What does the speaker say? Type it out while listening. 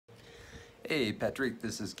Hey Patrick,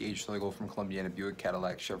 this is Gage Schlegel from Columbiana Buick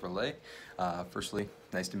Cadillac Chevrolet. Firstly,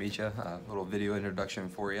 nice to meet you. A little video introduction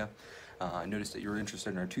for you. I noticed that you were interested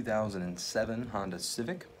in our 2007 Honda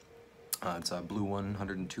Civic. It's a blue one,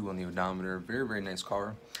 102 on the odometer. Very, very nice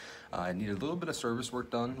car. I needed a little bit of service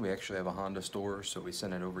work done. We actually have a Honda store, so we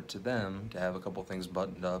sent it over to them to have a couple things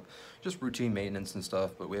buttoned up. Just routine maintenance and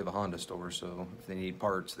stuff, but we have a Honda store, so if they need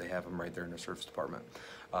parts, they have them right there in the service department.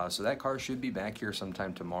 So that car should be back here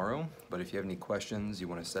sometime tomorrow, but if you have any questions, you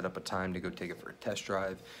want to set up a time to go take it for a test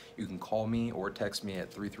drive, you can call me or text me at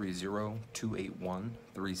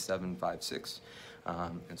 330-281-3756.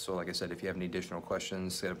 And so like I said, if you have any additional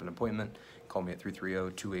questions, set up an appointment, call me at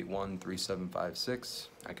 330-281-3756.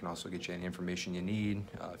 I can also get you any information you need,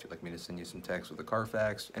 if you'd like me to send you some text with a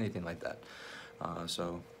Carfax, anything like that.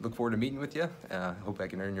 So look forward to meeting with you. Hope I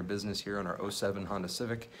can earn your business here on our '07 Honda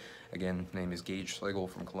Civic. Again, name is Gage Schlegel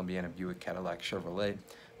from Columbiana Buick Cadillac Chevrolet.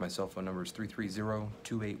 My cell phone number is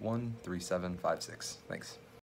 330-281-3756. Thanks.